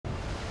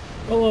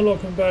Hello and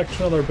welcome back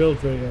to another build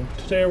video.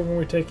 Today we're going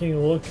to be taking a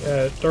look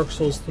at Dark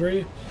Souls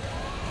 3.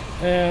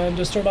 And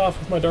to start off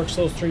with my Dark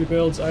Souls 3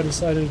 builds, I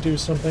decided to do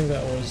something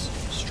that was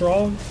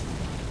strong,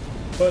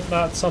 but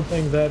not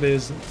something that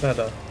is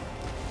meta.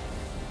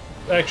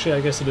 Actually, I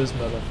guess it is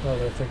meta, now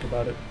that I think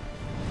about it.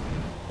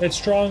 It's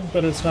strong,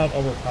 but it's not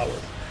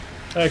overpowered.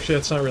 Actually,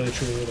 that's not really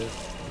true either.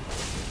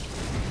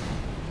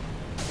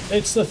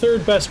 It's the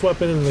third best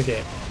weapon in the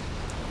game.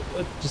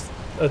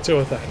 Let's go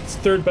with that. It's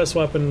the third best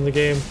weapon in the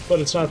game,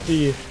 but it's not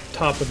the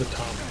top of the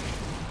top.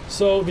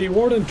 So the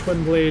Warden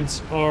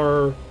Twinblades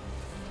are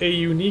a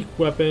unique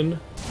weapon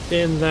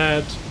in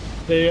that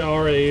they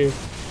are a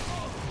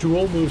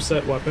dual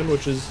moveset weapon,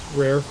 which is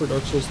rare for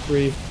Dark Souls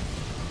 3.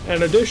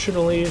 And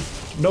additionally,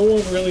 no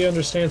one really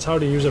understands how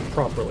to use it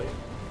properly.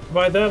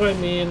 By that I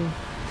mean,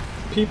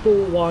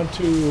 people want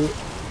to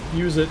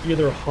use it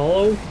either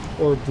hollow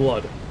or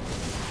blood.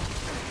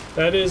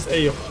 That is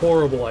a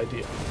horrible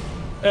idea.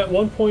 At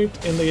one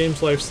point in the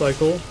game's life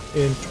cycle,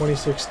 in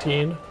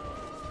 2016,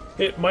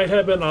 it might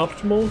have been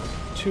optimal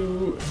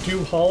to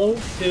do hollow.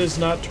 It is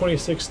not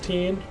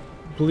 2016.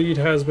 Bleed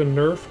has been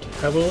nerfed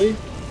heavily,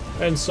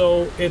 and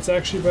so it's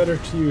actually better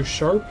to use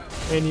sharp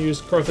and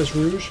use Carthus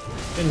Rouge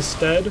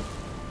instead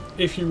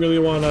if you really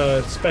want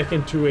to spec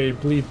into a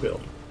bleed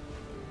build.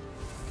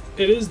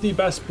 It is the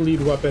best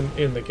bleed weapon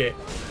in the game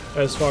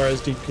as far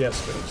as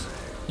DPS goes.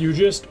 You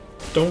just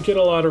don't get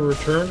a lot of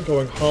return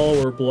going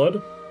hollow or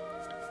blood.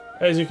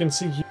 As you can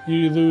see,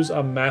 you lose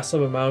a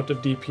massive amount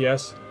of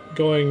DPS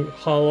going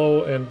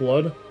hollow and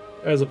blood,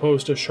 as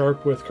opposed to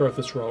sharp with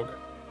Carthus Rogue.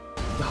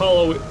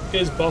 Hollow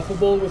is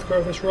buffable with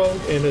Carthus Rogue,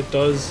 and it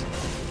does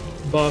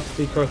buff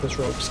the Carthus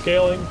Rogue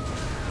scaling.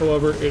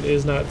 However, it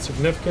is not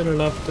significant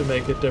enough to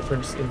make a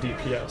difference in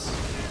DPS.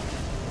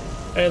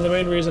 And the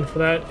main reason for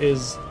that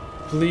is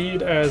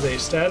bleed as a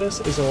status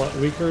is a lot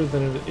weaker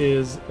than it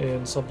is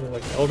in something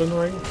like Elden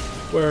Ring,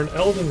 where in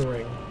Elden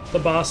Ring, the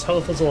boss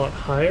health is a lot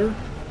higher,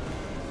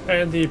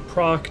 and the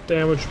proc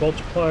damage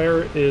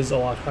multiplier is a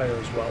lot higher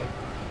as well.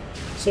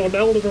 So in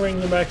Elden Ring,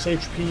 the max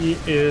HP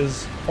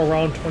is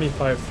around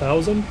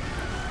 25,000,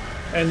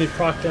 and the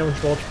proc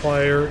damage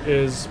multiplier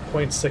is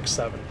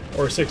 0.67,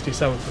 or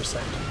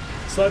 67%.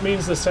 So that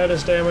means the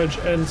status damage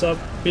ends up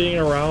being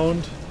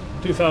around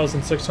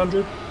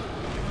 2,600.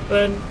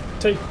 Then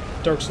take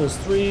Dark Souls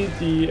 3,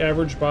 the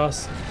average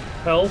boss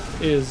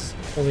health is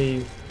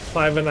only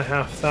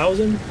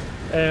 5,500,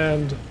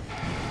 and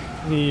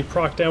the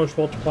proc damage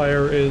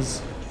multiplier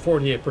is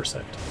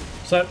 48%.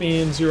 So that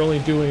means you're only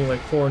doing like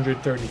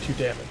 432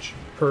 damage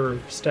per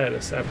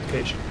status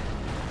application,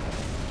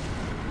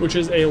 which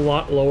is a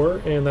lot lower,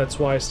 and that's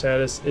why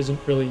status isn't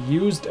really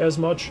used as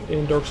much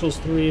in Dark Souls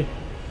 3.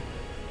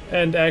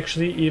 And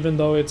actually, even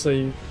though it's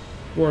a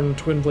Warden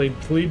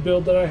Twinblade bleed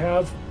build that I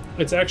have,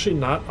 it's actually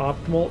not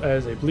optimal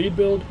as a bleed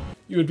build.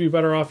 You would be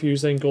better off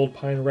using Gold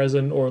Pine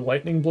Resin or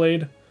Lightning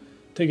Blade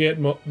to get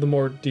the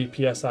more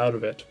DPS out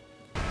of it.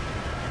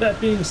 That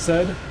being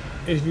said,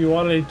 if you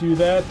want to do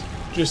that,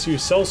 just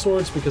use Cell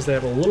Swords because they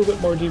have a little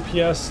bit more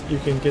DPS. You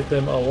can get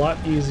them a lot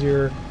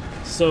easier.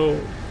 So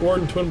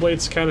Warden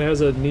Twinblades kind of has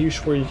a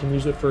niche where you can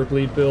use it for a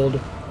bleed build,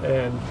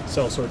 and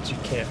Cell Swords you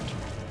can't.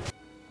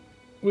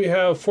 We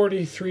have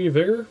 43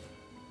 Vigor.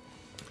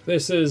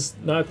 This is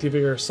not the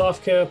Vigor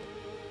soft cap,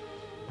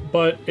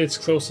 but it's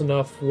close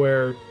enough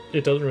where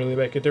it doesn't really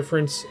make a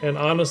difference. And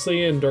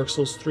honestly, in Dark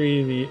Souls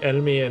 3, the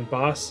enemy and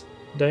boss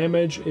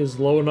damage is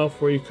low enough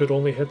where you could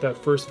only hit that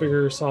first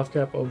Vigor soft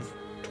cap of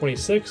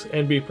 26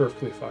 and be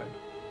perfectly fine.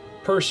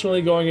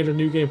 Personally, going into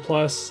New Game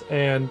Plus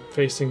and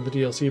facing the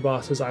DLC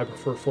bosses, I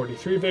prefer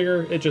 43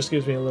 Vigor. It just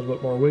gives me a little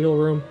bit more wiggle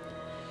room.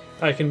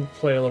 I can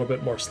play a little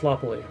bit more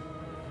sloppily.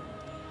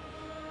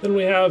 Then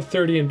we have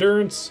 30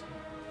 Endurance.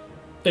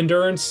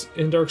 Endurance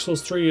in Dark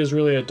Souls 3 is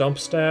really a dump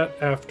stat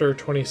after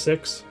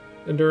 26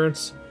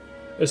 Endurance,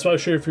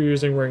 especially if you're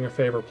using Ring of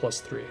Favor plus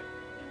 3.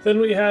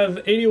 Then we have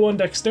 81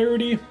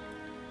 Dexterity.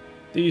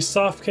 The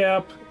soft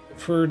cap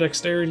for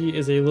Dexterity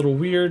is a little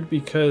weird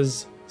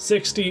because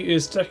 60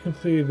 is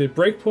technically the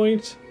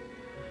breakpoint.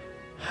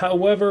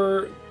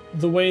 However,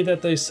 the way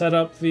that they set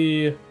up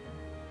the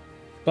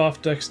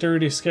buff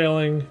Dexterity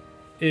scaling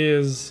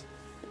is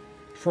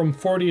from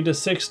 40 to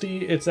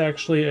 60, it's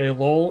actually a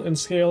lull in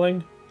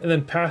scaling. And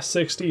then past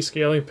 60,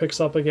 scaling picks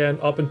up again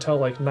up until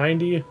like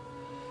 90.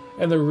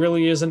 And there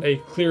really isn't a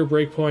clear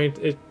breakpoint.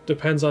 It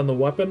depends on the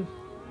weapon,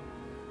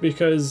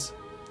 because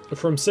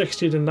from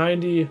 60 to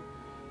 90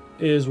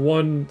 is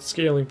one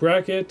scaling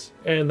bracket,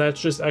 and that's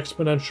just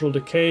exponential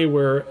decay,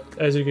 where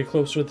as you get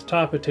closer to the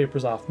top it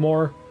tapers off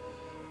more,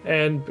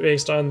 and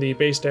based on the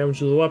base damage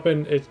of the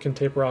weapon it can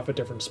taper off at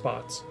different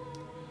spots.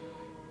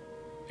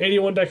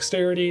 81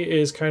 Dexterity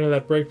is kind of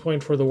that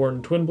breakpoint for the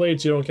Warden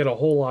Twinblades. You don't get a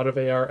whole lot of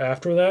AR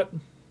after that,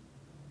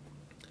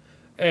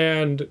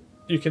 and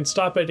you can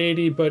stop at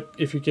 80, but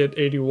if you get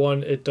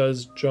 81 it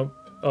does jump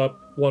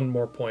up one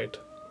more point.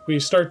 We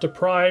start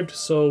deprived,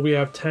 so we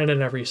have 10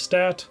 in every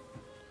stat.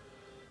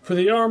 For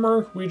the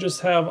armor, we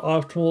just have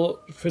optimal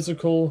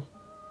physical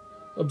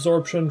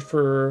absorption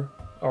for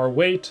our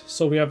weight.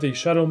 So we have the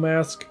Shadow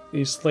Mask,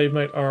 the Slave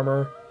Knight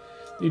armor,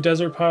 the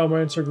Desert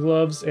Pyromancer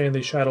gloves, and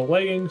the Shadow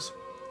leggings.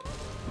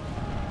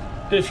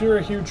 If you're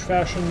a huge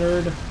fashion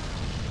nerd,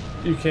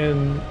 you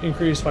can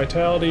increase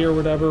vitality or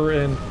whatever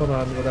and put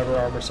on whatever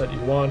armor set you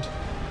want.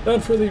 Then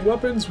for the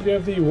weapons, we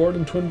have the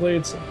Warden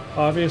Twinblades.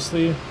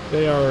 Obviously,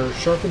 they are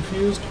sharp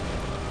infused,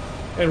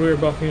 and we are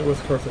buffing it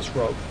with Kurthus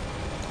Rogue.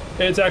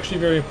 It's actually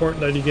very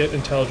important that you get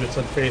Intelligence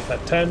and Faith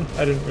at 10.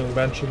 I didn't really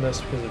mention this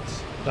because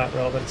it's not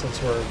relevant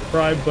since we're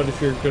deprived, but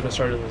if you're going to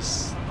start in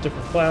this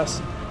different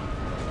class,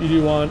 you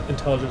do want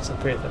Intelligence and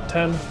Faith at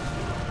 10,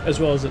 as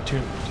well as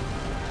Attunement.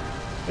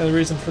 And the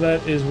reason for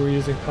that is we're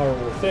using Power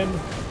Within,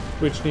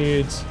 which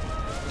needs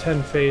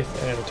 10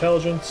 Faith and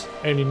Intelligence,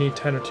 and you need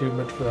 10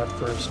 Attunement for that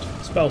first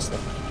spell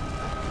slot.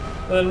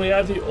 And then we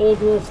have the Old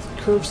Dwarf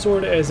Curved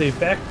Sword as a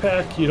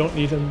backpack. You don't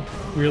need to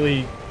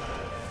really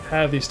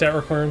have the stat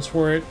requirements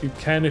for it. You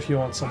can if you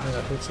want something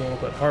that hits a little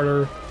bit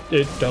harder.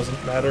 It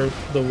doesn't matter.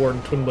 The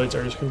Warden Twinblades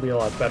are just going to be a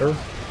lot better.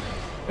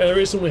 And the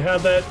reason we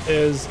have that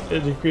is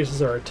it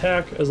increases our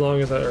attack as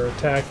long as our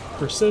attack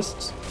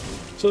persists.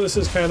 So this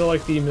is kind of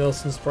like the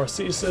Millicent's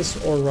Prosthesis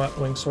or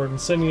Rotwing Sword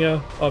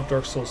Insignia of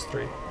Dark Souls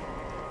 3.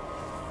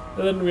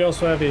 And then we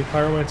also have a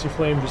Pyromancy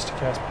Flame just to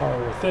cast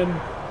Power Within.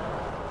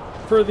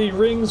 For the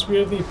rings, we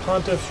have the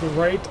Pontiff's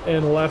right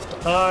and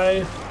left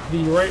eye.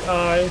 The right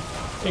eye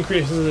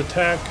increases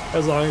attack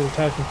as long as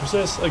attack can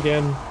persist.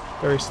 Again,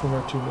 very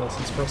similar to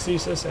Millicent's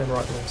Prosthesis and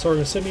Rotwing Sword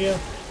Insignia.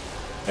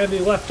 And the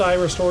left eye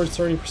restores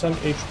 30%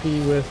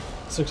 HP with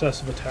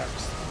successive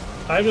attacks.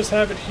 I just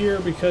have it here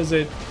because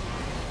it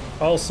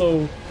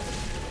also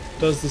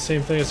does the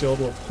same thing as the Old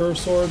Wolf Curved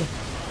Sword,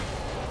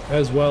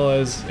 as well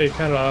as it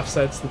kind of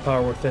offsets the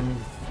Power Within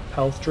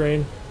health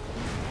drain.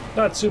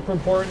 Not super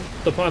important.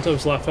 The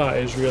Pontiff's left eye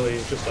is really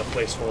just a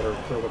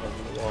placeholder for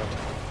whatever you want.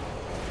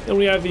 Then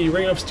we have the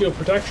Ring of Steel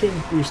Protection,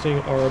 boosting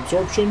our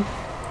absorption.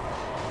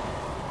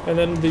 And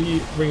then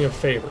the Ring of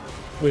Favor,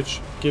 which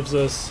gives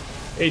us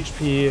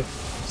HP,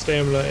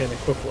 stamina, and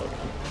equip load.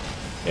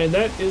 And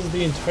that is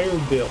the entire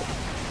build.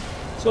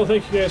 So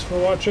thank you guys for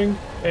watching,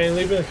 and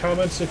leave in the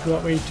comments if you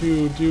want me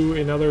to do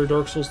another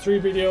Dark Souls 3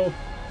 video,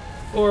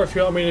 or if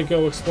you want me to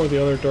go explore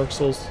the other Dark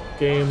Souls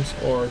games,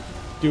 or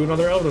do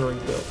another Elden Ring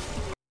build.